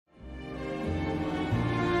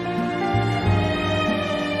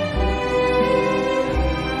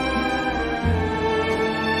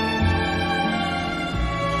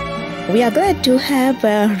We are glad to have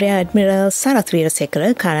Rear Admiral Sarath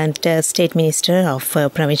Weerasekara, current State Minister of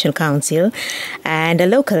Provincial Council and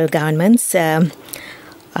local governments,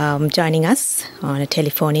 joining us on a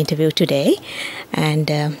telephone interview today. And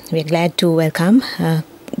we're glad to welcome.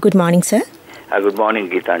 Good morning, sir. Good morning,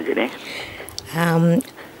 Geetanjali.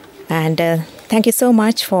 And thank you so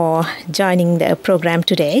much for joining the program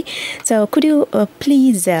today. So could you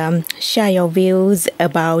please share your views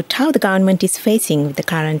about how the government is facing the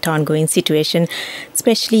current ongoing situation,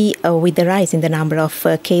 especially with the rise in the number of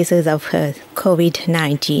cases of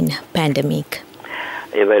COVID-19 pandemic?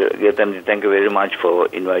 Yeah, well, Geetanjali, thank you very much for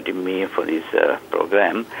inviting me for this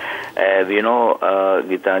program. We know,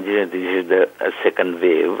 Geetanjali, this is the second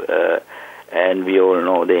wave. And we all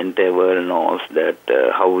know, the entire world knows that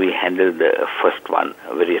how we handled the first one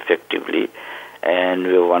very effectively. And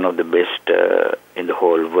we were one of the best in the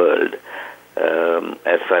whole world.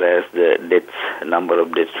 As far as the number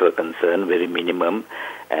of deaths were concerned, very minimum.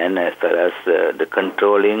 And as far as the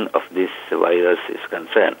controlling of this virus is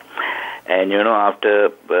concerned. And,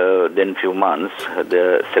 after then few months,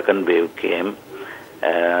 the second wave came.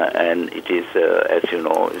 And it is, as you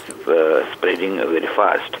know, spreading very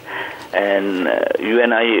fast. And you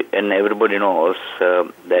and I and everybody knows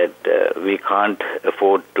that we can't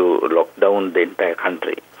afford to lock down the entire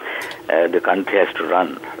country. The country has to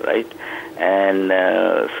run, right? And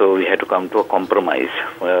so we had to come to a compromise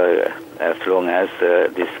as long as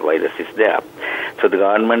this virus is there. So the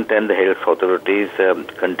government and the health authorities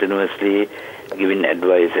continuously giving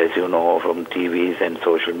advice, as you know, from TVs and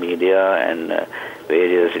social media and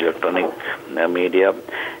various electronic media,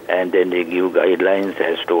 and then they give guidelines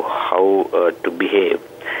as to how to behave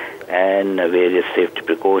and various safety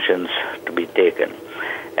precautions to be taken.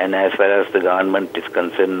 And as far as the government is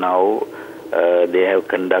concerned now, they have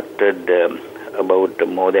conducted about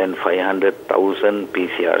more than 500,000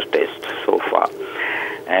 PCR tests so far.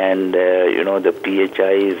 And, the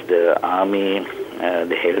PHIs, the army,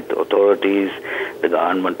 the health authorities, the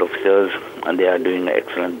government officers, and they are doing an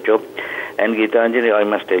excellent job. And Geetanjali, I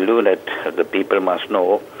must tell you that the people must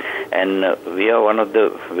know, and we are one of the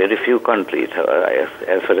very few countries,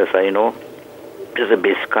 as far as I know, it is the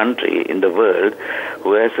best country in the world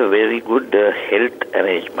who has a very good health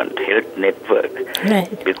arrangement, health network.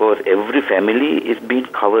 Right. Because every family is being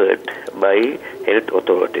covered by health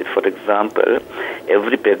authorities. For example,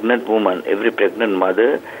 every pregnant woman, every pregnant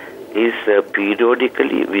mother is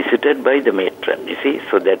periodically visited by the matron, you see.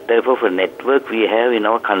 So that type of a network we have in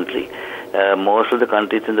our country. Most of the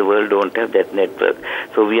countries in the world don't have that network.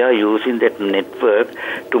 So we are using that network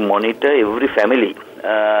to monitor every family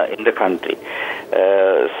in the country.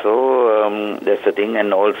 So that's the thing.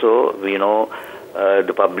 And also, we know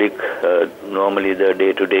the public, normally the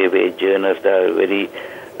day-to-day wage earners are very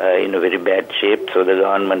in a very bad shape. So the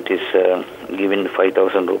government is giving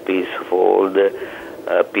 5,000 rupees for all the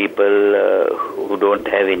people who don't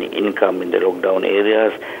have any income in the lockdown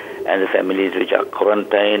areas, and the families which are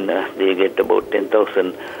quarantined, they get about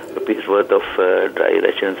 10,000 rupees worth of dry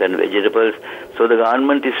rations and vegetables. So the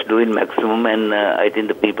government is doing maximum, and I think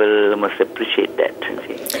the people must appreciate that.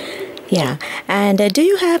 Yeah, and do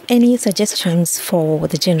you have any suggestions for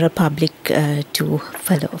the general public to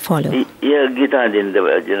follow? Yeah, Geetanjali,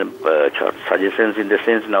 the suggestions in the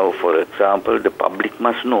sense now, for example, the public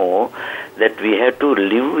must know that we have to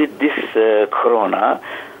live with this corona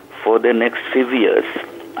for the next few years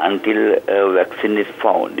until a vaccine is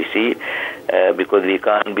found, you see, because we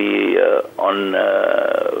can't be on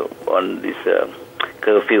this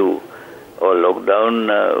curfew or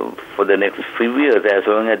lockdown for the next few years. As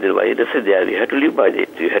long as the virus is there, we have to live by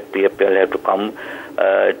it. People have to come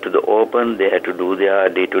to the open, they have to do their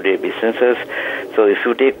day-to-day businesses. So if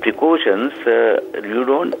you take precautions, you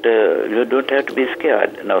don't have to be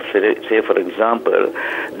scared. Now, say for example,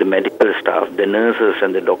 the medical staff, the nurses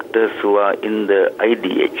and the doctors who are in the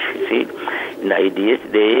IDH, you see, in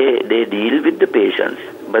IDH, they deal with the patients,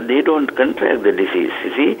 but they don't contract the disease,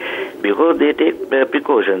 you see, because they take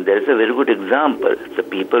precautions. There is a very good example. The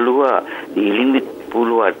people who are dealing with people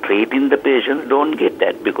who are treating the patients don't get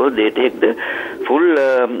that because they take the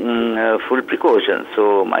full precautions.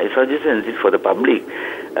 So my suggestion is for the public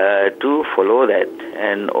to follow that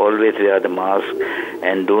and always wear the mask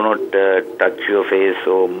and do not touch your face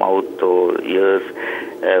or mouth or ears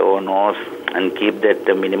or nose, and keep that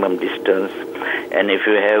minimum distance. And if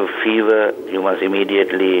you have fever, you must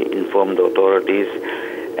immediately inform the authorities.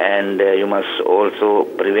 And you must also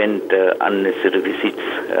prevent unnecessary visits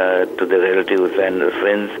to the relatives and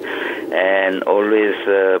friends. and always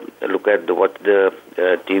look at what the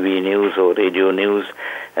TV news or radio news,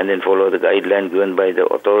 and then follow the guidelines given by the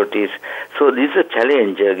authorities. So this is a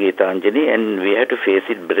challenge, Geetanjali, and we have to face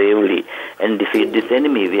it bravely and defeat this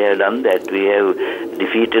enemy. We have done that. We have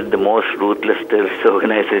defeated the most ruthless terrorist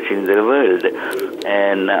organization in the world,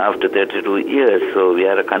 and after 32 years, so we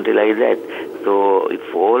are a country like that. So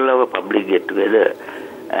if all our public get together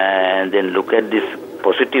and then look at this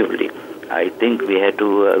positively, I think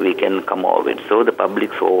we can come over it. So the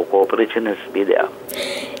public cooperation has to be there.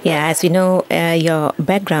 Yeah, as we know your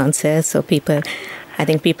background, sir, so I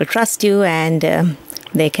think people trust you and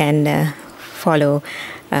they can follow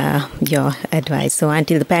your advice. So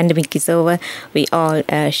until the pandemic is over, we all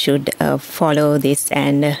should follow this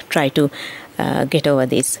and try to get over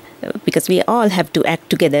this, because we all have to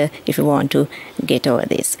act together if we want to get over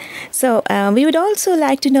this. So we would also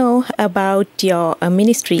like to know about your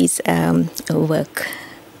ministry's work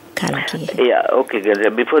currently. Yeah, okay.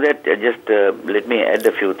 Before that, just let me add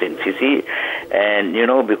a few things. You see, and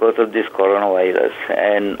because of this coronavirus,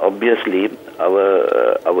 and obviously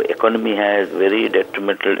our economy has very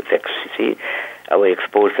detrimental effects. You see, our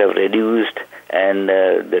exports have reduced, and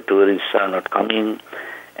the tourists are not coming,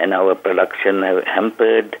 and our production have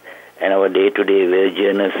hampered, and our day-to-day wage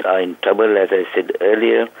earners are in trouble, as I said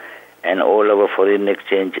earlier, and all our foreign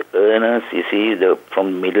exchange earners, you see,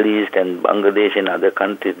 from Middle East and Bangladesh and other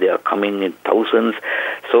countries, they are coming in thousands.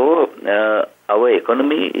 So our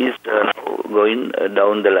economy is going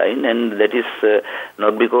down the line, and that is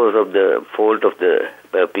not because of the fault of the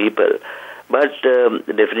people, but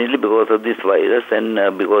definitely because of this virus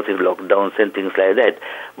and because of lockdowns and things like that.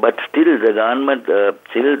 But still the government,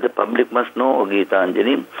 still the public must know,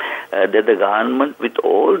 Geetanjali, that the government, with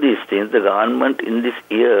all these things, the government in this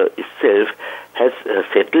year itself has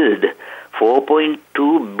settled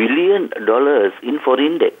 $4.2 billion in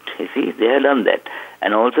foreign debt. You see, they have done that.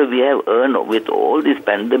 And also we have earned, with all this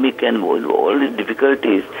pandemic and all these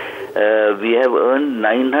difficulties, we have earned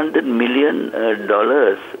 $900 million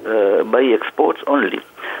by exports only.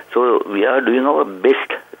 So we are doing our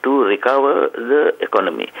best to recover the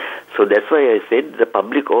economy. So that's why I said the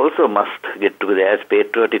public also must get together as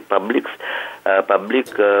patriotic public,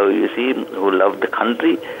 you see, who love the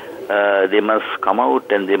country. They must come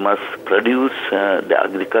out and they must produce. The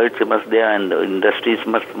agriculture must there, and the industries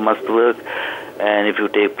must work. And if you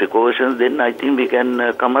take precautions, then I think we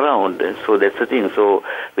can come around. So that's the thing. So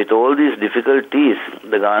with all these difficulties,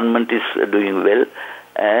 the government is doing well,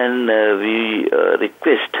 and we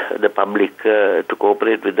request the public to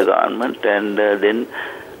cooperate with the government, and then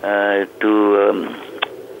to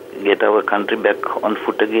get our country back on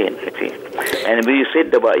foot again. See. And we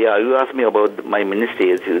said about, you asked me about my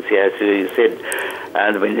ministry, as you said,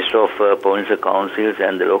 and the Minister of Provincial Councils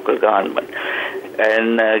and the local government.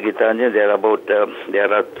 And Geetanjali, there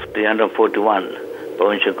are 341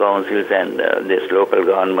 provincial councils and there's local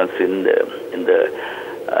governments in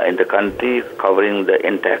the country, covering the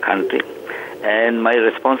entire country. And my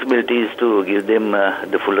responsibility is to give them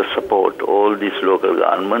the fullest support, all these local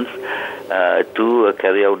governments, to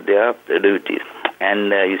carry out their duties.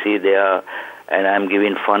 And you see, and I'm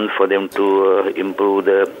giving funds for them to improve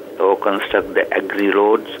or construct the agri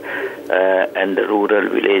roads and the rural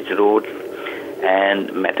village roads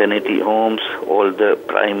and maternity homes, all the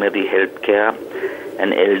primary health care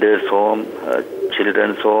and elders home,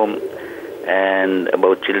 children's home, and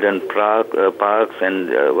about children parks and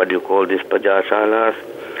what do you call this, pajashalas,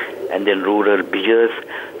 and then rural beaches.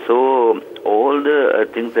 So all the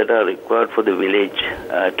things that are required for the village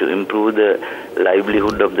to improve the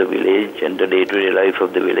livelihood of the village and the day-to-day life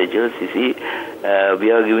of the villagers, you see, we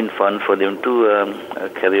are giving funds for them to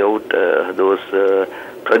carry out those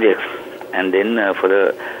projects, and then for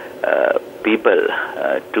the people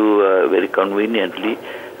to very conveniently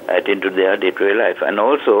attend to their day-to-day life. And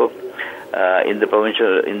also in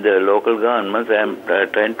the local governments, I am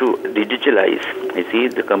trying to digitalize, you see,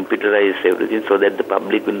 the computerize everything, so that the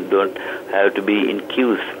public don't have to be in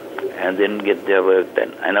queues and then get their work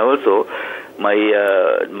done. And also,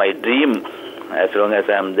 my dream, as long as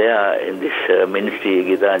I am there in this ministry,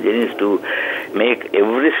 Geetanjali, is to make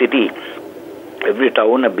every city, every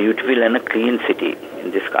town a beautiful and a clean city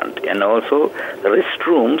in this country, and also the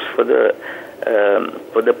restrooms for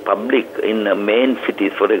the public in the main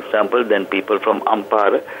cities. For example, then people from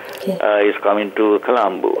Ampara is coming to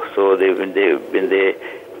Colombo. So when they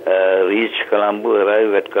reach Colombo,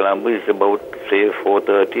 arrive at Colombo, it's about say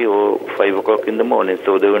 4:30 or 5 o'clock in the morning.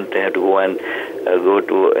 So they won't have to go and go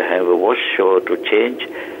to have a wash or to change.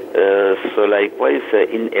 So likewise,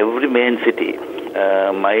 in every main city,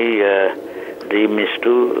 my dream is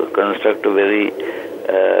to construct a very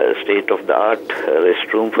state-of-the-art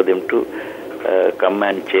restroom for them to come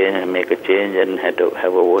and make a change and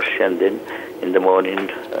have a wash, and then in the morning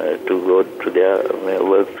to go to their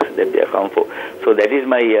work that they come for. So that is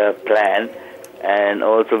my plan. And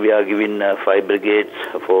also we are giving 5 brigades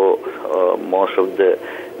for most of the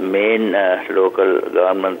main local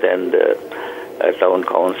government and town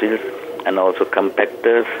councils, and also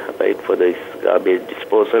compactors, right, for the garbage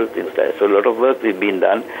disposal, things like that. So a lot of work is being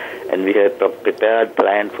done, and we have prepared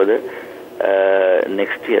plan for the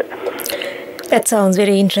next year. That sounds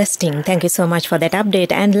very interesting. Thank you so much for that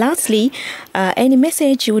update. And lastly, any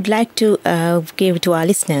message you would like to give to our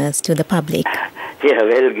listeners, to the public? Yeah,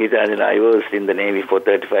 well, Geeta, I was in the Navy for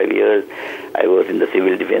 35 years. I was in the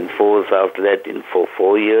Civil Defence Force after that for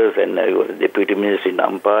 4 years, and I was Deputy Minister in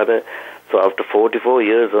Ampara. So after 44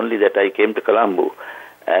 years only that I came to Colombo.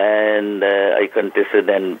 And I contested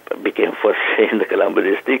and became first in the Colombo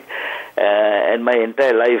district. And my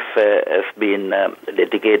entire life has been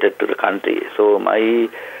dedicated to the country. So my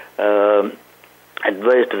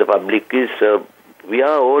advice to the public is we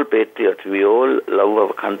are all patriots. We all love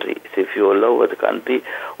our country. So if you all love the country,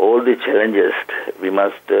 all the challenges we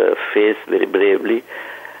must face very bravely.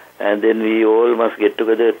 And then we all must get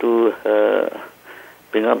together to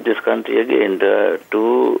bring up this country again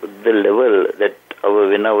to the level that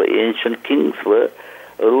when our ancient kings were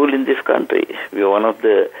ruling this country. We have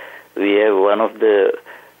one of the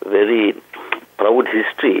very proud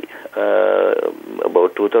history,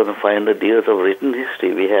 about 2,500 years of written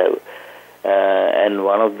history we have, and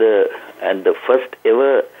the first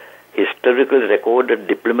ever historical recorded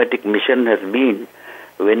diplomatic mission has been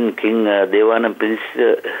when King Devanand Prince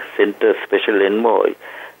sent a special envoy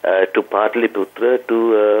to Pataliputra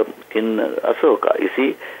to King Asoka. You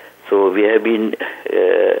see. So we have been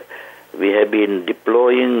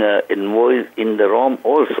deploying envoys in the Rome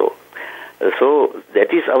also. So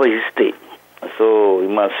that is our history. So we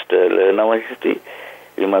must learn our history.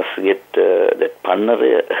 We must get that panna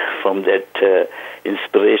from that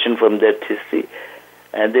inspiration from that history,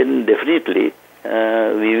 and then definitely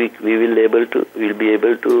we'll be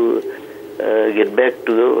able to get back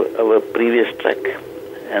to our previous track,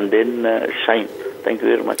 and then shine. Thank you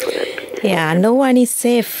very much for that. Yeah, no one is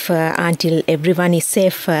safe until everyone is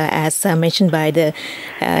safe, as mentioned by the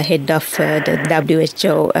head of the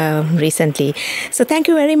WHO recently. So thank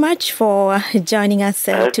you very much for joining us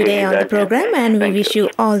today on the program, and we wish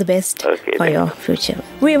you all the best for your future.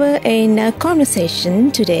 We were in a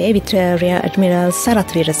conversation today with Rear Admiral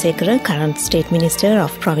Sarath Weerasekara, current State Minister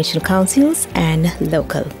of Provincial Councils and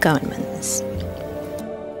Local Governments.